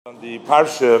On the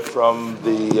parsha from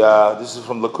this is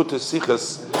from Lakuta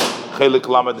Sichas, Chelik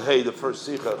Lamed Hey, the first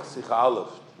Sicha Aleph,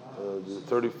 the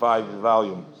 35th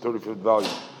volume.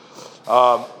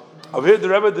 Over here, the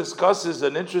Rebbe discusses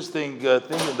an interesting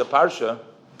thing in the parsha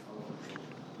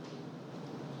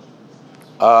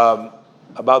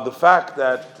about the fact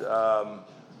that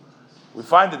we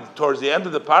find that towards the end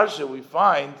of the parsha, we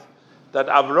find that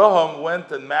Avraham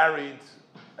went and married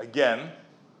again.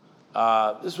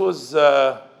 This was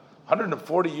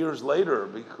 140 years later,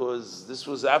 because this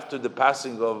was after the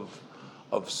passing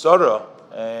of Sarah,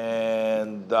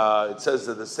 and it says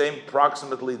that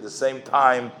approximately the same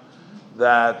time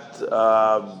that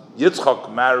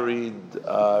Yitzchak married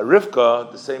Rivka,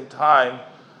 at the same time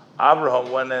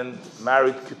Abraham went and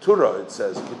married Keturah. It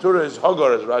says Keturah is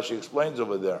Hagar, as Rashi explains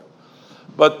over there.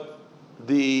 But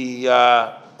the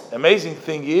amazing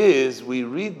thing is, we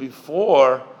read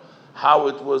before how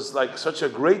it was like such a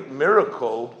great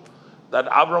miracle that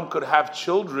Avram could have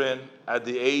children at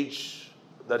the age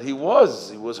that he was.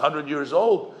 He was 100 years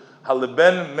old.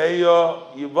 Haleben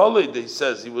Meya Yivalid, he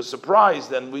says. He was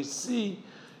surprised. And we see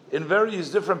in various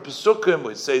different Pesukim,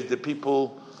 we say the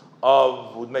people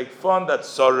would make fun that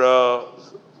Sarah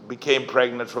became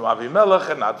pregnant from Avimelech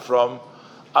and not from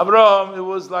Abraham. It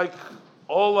was like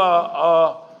all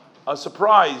a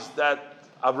surprise that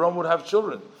Avram would have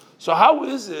children. So how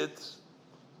is it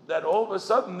that all of a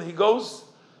sudden he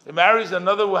marries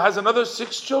has another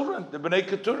 6 children, the Bnei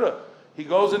Keturah. He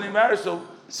goes and he marries. So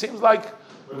it seems like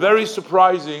very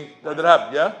surprising that it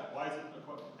happened. Yeah. Why is it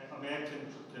a man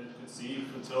can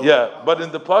conceive until? Yeah, but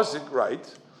in the pasuk, right?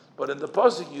 But in the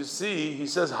pasuk, you see, he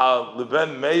says how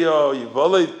Leben Meyo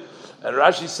Yivolid, and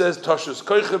Rashi says Toshus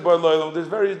Koiche Bar Loylam. There's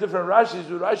various different Rashis.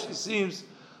 But Rashi seems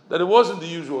that it wasn't the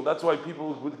usual. That's why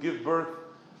people would give birth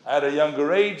at a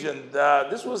younger age, and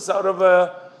this was sort of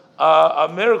a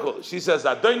miracle. She says,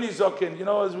 Adoni Zokin,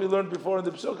 as we learned before in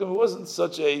the Pesukim, it wasn't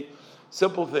such a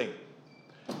simple thing.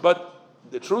 But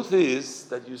the truth is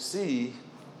that you see,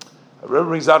 Rebbe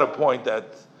brings out a point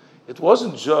that it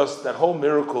wasn't just that whole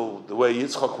miracle, the way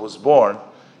Yitzchak was born,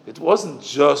 it wasn't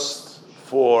just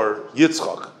for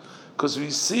Yitzchak. Because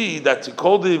we see that he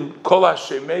called him Kol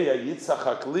HaShemeya Yitzchak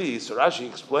Hakli, so Rashi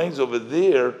explains over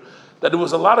there that there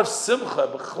was a lot of simcha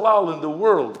b'chlal in the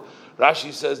world.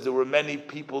 Rashi says there were many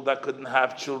people that couldn't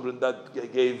have children that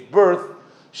gave birth.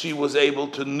 She was able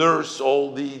to nurse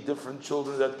all the different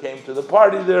children that came to the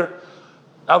party there.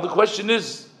 Now the question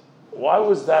is, why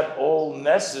was that all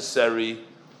necessary?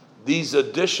 These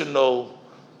additional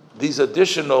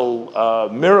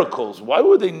miracles, why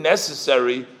were they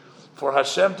necessary for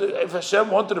Hashem if Hashem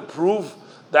wanted to prove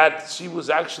that she was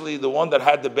actually the one that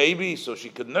had the baby, so she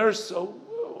could nurse, so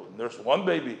nurse one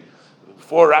baby.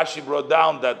 Before Rashi brought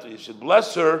down that you should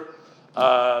bless her,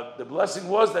 the blessing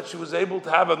was that she was able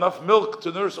to have enough milk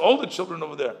to nurse all the children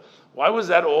over there. Why was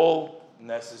that all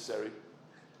necessary?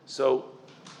 So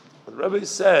the Rebbe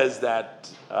says that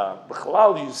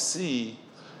b'chalal you see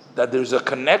that there's a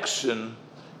connection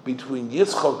between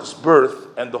Yitzchak's birth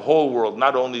and the whole world,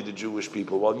 not only the Jewish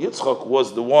people. While Yitzchak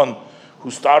was the one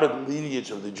who started the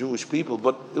lineage of the Jewish people,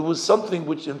 but it was something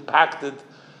which impacted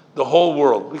the whole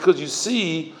world. Because you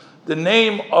see the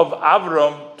name of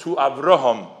Avram to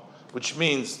Avraham, which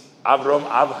means Avram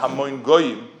Av Hamoin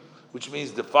Goyim, which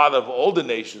means the father of all the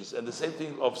nations, and the same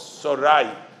thing of Sarai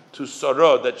to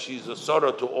Sarah, that she's a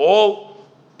Sarah to all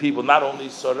people, not only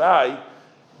Sarai.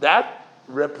 That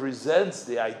represents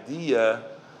the idea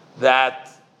that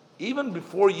even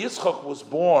before Yitzchak was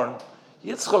born,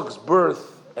 Yitzchak's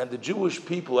birth and the Jewish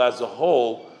people as a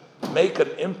whole make an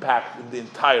impact in the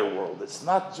entire world. It's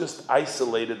not just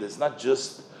isolated. It's not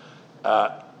just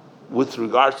with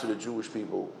regards to the Jewish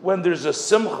people. When there's a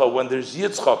simcha, when there's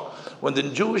Yitzchak, when the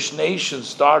Jewish nation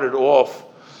started off,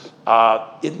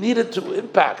 it needed to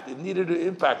impact.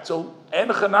 So, En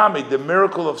Chanami, the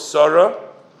miracle of Sarah,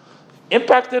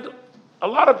 impacted a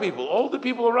lot of people, all the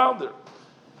people around her.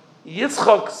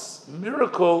 Yitzchak's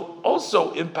miracle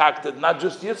also impacted not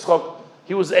just Yitzchak.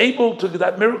 He was able to,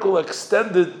 that miracle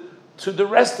extended to the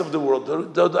rest of the world,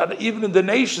 even in the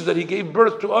nations that he gave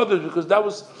birth to others, because that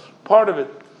was part of it.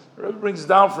 It brings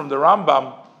down from the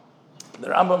Rambam. The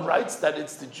Rambam writes that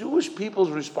it's the Jewish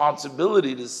people's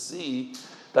responsibility to see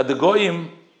that the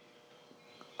Goyim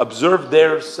observe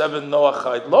their 7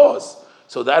 Noachide laws.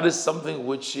 So that is something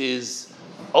which is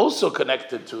also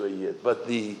connected to a Yid. But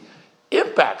the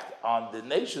impact on the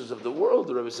nations of the world,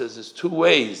 the Rebbe says, is 2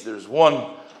 ways. There's one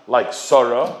like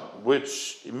Sarah,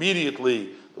 which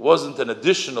immediately wasn't an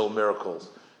additional miracle.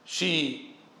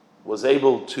 She was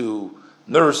able to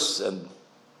nurse and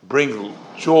bring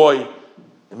joy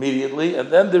immediately, and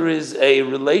then there is a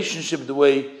relationship, the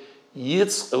way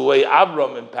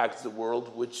Avram impacts the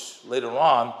world, which later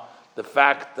on, the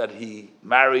fact that he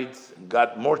married and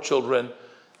got more children,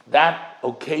 that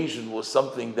occasion was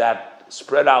something that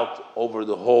spread out over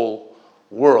the whole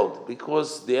world,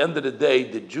 because at the end of the day,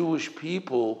 the Jewish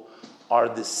people are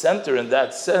the center in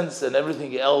that sense, and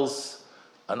everything else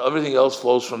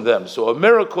flows from them. So a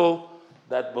miracle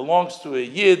that belongs to a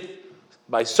Yid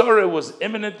by Sarah was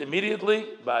imminent immediately.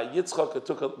 By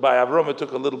Yitzchak, by Avram it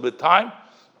took a little bit of time.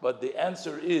 But the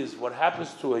answer is, what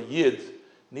happens to a Yid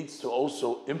needs to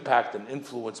also impact and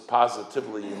influence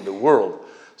positively in the world.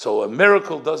 So a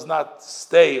miracle does not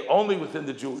stay only within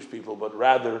the Jewish people, but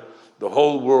rather the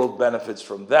whole world benefits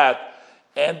from that.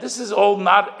 And this is all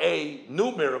not a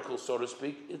new miracle, so to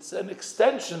speak. It's an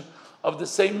extension of the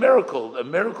same miracle. A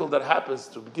miracle that happens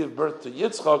to give birth to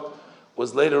Yitzchak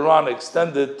was later on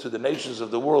extended to the nations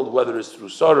of the world, whether it's through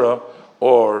Sarah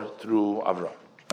or through Avram.